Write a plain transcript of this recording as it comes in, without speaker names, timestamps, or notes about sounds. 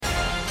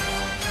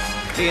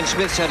Ian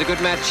Smith's had a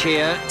good match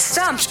here.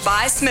 Stumped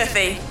by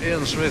Smithy.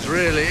 Ian Smith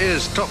really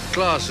is top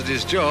class at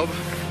his job.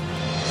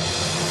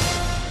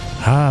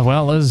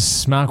 Well,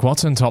 is Mark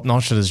Watson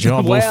top-notch at his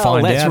job? Well, we'll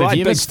find that's out. right, Have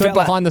you ever big stood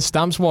fella. behind the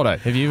stumps, Watto?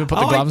 Have you ever put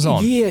the gloves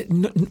on? Yeah,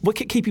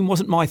 wicket-keeping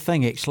wasn't my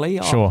thing,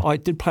 actually. Sure. I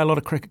did play a lot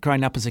of cricket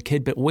growing up as a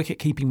kid, but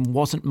wicket-keeping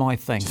wasn't my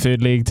thing.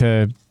 Third leg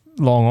to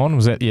long on,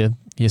 was that your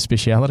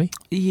speciality?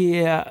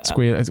 Yeah.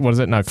 Square, what is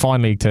it? No,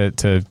 fine leg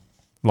to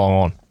long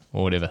on,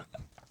 or whatever.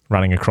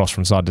 Running across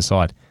from side to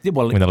side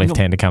when the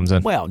left-hander comes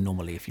in. Well,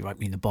 normally if you're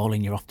opening the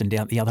bowling, you're often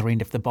down at the other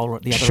end if the bowler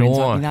at the other Sure. end's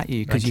opening, aren't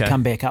you? Because you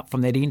come back up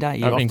from that end, aren't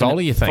you? Opening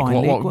bowler, you think?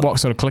 What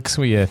sort of clicks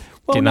were you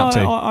getting up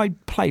to? I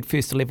played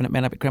first 11 at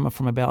Mount Abbott Grammar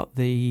from about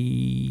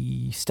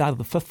the start of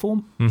the fifth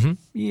form. Mm-hmm.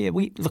 Yeah,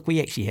 we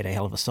actually had a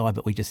hell of a side,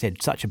 but we just had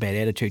such a bad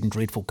attitude and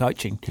dreadful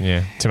coaching.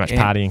 Yeah, too much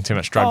partying, too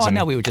much drugs and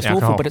no, we were just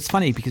alcohol. awful. But it's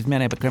funny because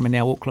Mount Abbott Grammar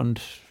now Auckland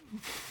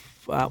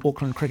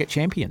cricket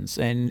champions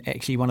and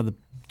actually one of the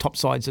top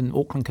sides in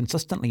Auckland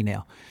consistently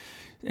now.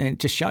 And it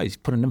just shows,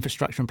 put an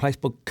infrastructure in place,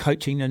 but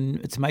coaching, and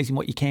it's amazing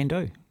what you can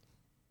do.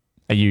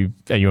 Are you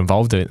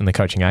involved in the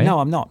coaching, are you? No,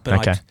 I'm not, but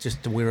Okay. I'm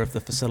just aware of the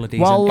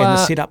facilities Well, and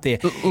the setup there.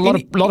 A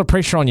lot of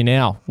pressure on you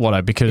now,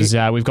 Watto, because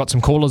we've got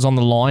some callers on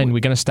the line. We're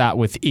going to start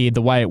with Ed.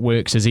 The way it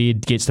works is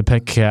Ed gets to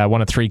pick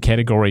one of three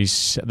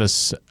categories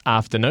this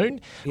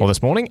afternoon or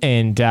this morning,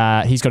 and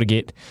he's got to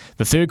get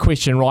the third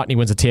question right, and he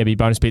wins a TRB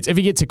bonus bets. If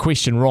he gets a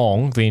question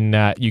wrong,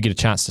 then you get a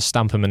chance to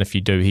stump him, and if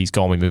you do, he's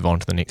gone. We move on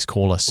to the next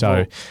caller.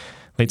 So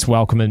let's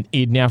welcome in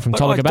Ed now from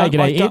Tolaga Bay.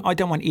 G'day, Ed. I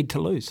don't want Ed to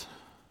lose.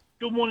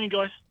 Good morning,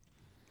 guys.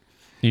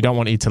 You don't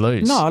want Ed to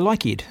lose? No, I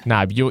like Ed.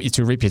 No, it's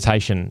your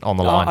reputation on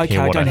the line. Okay,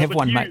 here, I don't Watto. have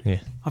one, mate. Yeah.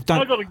 I've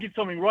got to get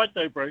something right,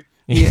 though, bro.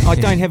 Yeah, I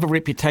don't have a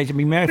reputation. I've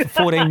been married for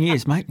 14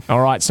 years, mate. All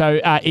right,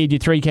 so Ed, your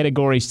three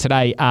categories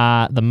today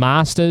are the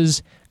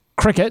Masters,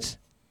 cricket,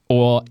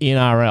 or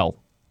NRL.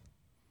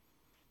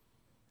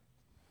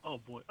 Oh,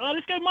 boy.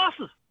 Let's go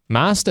Masters.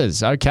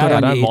 Masters, okay, Good I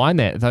on don't you, Ed. mind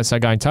that. So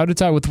going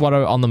toe-to-toe with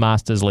Watto on the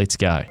Masters, let's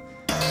go.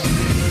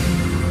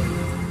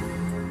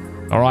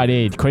 All right,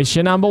 Ed,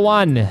 question number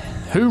one.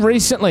 Who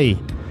recently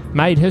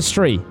made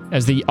history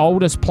as the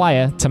oldest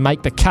player to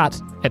make the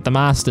cut at the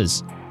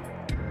Masters?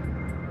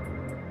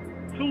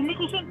 Phil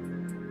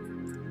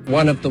Mickelson?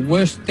 One of the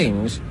worst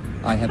things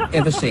I have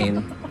ever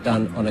seen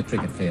done on a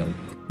cricket field.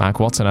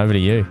 Mark Watson, over to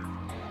you.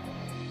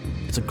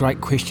 It's a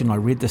great question. I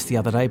read this the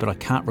other day, but I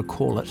can't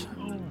recall it.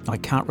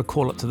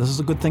 So this is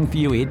a good thing for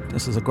you, Ed.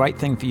 This is a great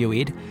thing for you,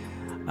 Ed.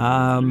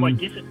 You might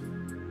guess it.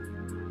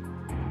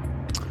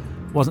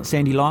 Wasn't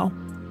Sandy Lyle?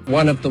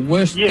 One of the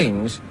worst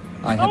things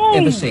I have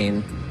ever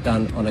seen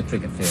done on a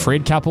cricket field.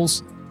 Fred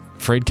Couples,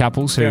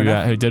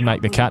 who did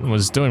make the cut and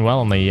was doing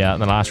well in the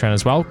last round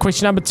as well.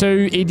 Question number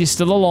two, Ed, you're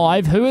still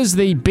alive. Who is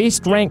the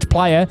best ranked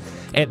player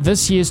at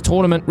this year's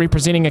tournament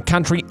representing a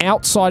country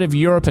outside of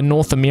Europe and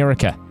North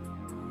America?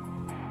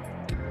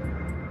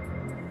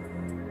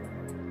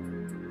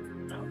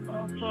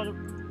 Outside of...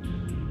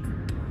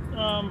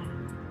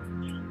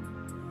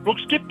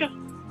 Brooks Koepka?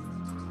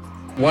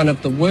 One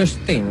of the worst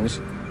things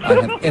I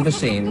have ever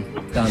seen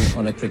done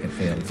on a cricket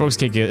field. Brooks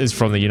Koepka is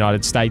from the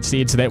United States,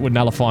 Ed, so that would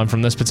nullify him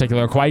from this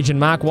particular equation.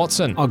 Mark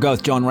Watson. I'll go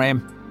with John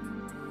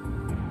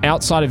Ram.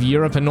 Outside of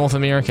Europe and North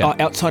America. Oh,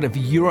 outside of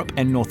Europe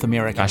and North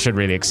America. I should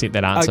really accept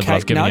that answer, but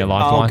I've given you a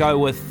I'll lifeline. go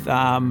with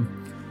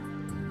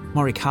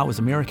Maury Carr was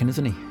American,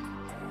 isn't he?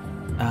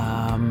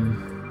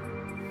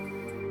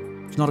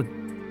 It's not a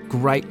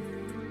great...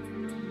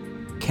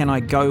 Can I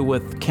go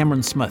with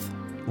Cameron Smith?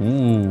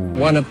 Ooh.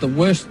 One of the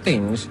worst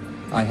things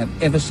I have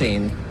ever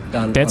seen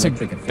done on a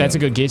cricket field. That's a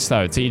good guess,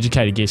 though. It's an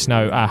educated guess.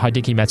 No,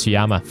 Hideki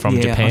Matsuyama from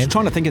Japan. I was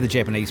trying to think of the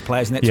Japanese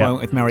players, and that's why I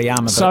went with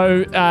Maruyama.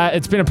 So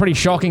it's been a pretty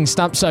shocking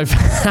stump so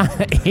far.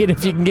 Ed,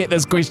 if you can get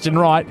this question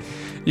right,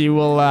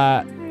 you'll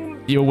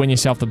win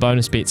yourself the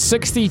bonus bet.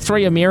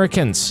 63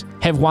 Americans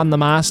have won the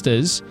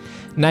Masters.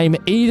 Name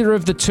either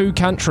of the two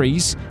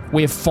countries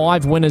where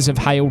 5 winners have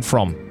hailed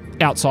from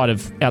outside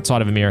of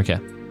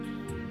America.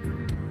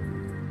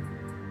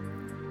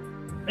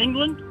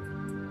 England?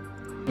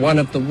 One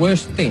of the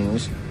worst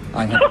things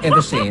I have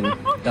ever seen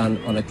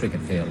done on a cricket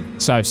field.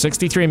 So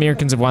 63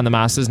 Americans have won the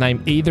Masters.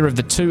 Name either of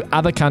the two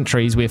other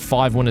countries where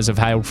 5 winners have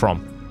hailed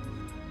from.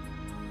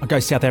 I'll go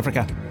South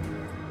Africa.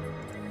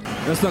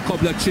 Just a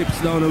couple of chips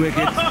down the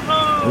wicket,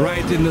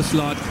 right in the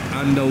slot,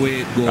 and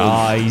away it goes.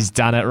 Oh, he's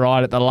done it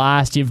right at the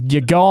last.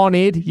 You're gone,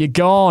 Ed. You're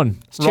gone.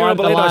 It's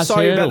terrible, Ed. I'm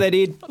sorry hurdle. about that,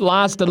 Ed.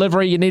 Last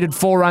delivery, you needed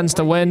 4 runs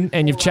to win,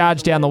 and you've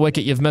charged down the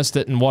wicket. You've missed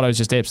it, and Watto's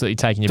just absolutely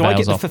taking your Do I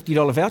bails get off. the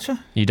 $50 voucher?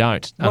 You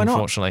don't, Why not?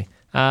 unfortunately.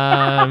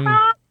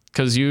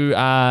 Because you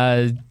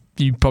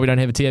probably don't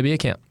have a TRB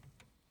account.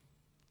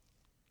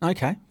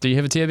 Okay. Do you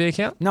have a TRB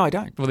account? No, I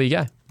don't. Well, there you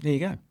go. There you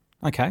go.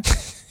 Okay.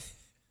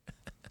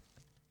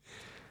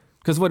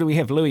 Because what do we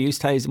have? Louis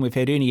Oosthuizen, we've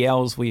had Ernie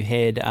Els, we've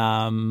had,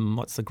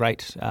 what's the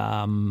great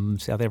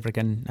South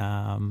African,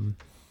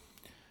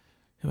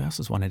 who else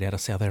has won it out of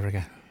South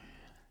Africa?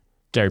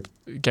 Gary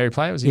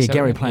Player, was he? Yeah, South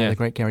Gary African? Player, Yeah. the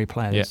great Gary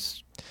Player. Yeah.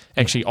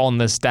 Actually, on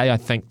this day, I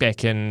think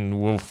back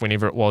in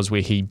whenever it was where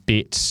he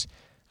bet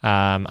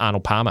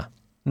Arnold Palmer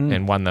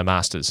and won the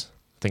Masters.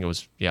 I think it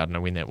was, I don't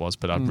know when that was,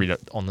 but I read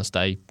it on this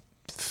day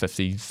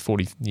 50,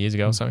 40 years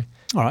ago or so.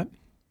 All right.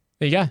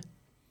 There you go.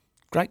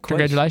 Great quiz.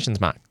 Congratulations,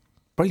 Mark.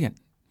 Brilliant.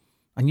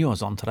 I knew I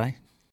was on today.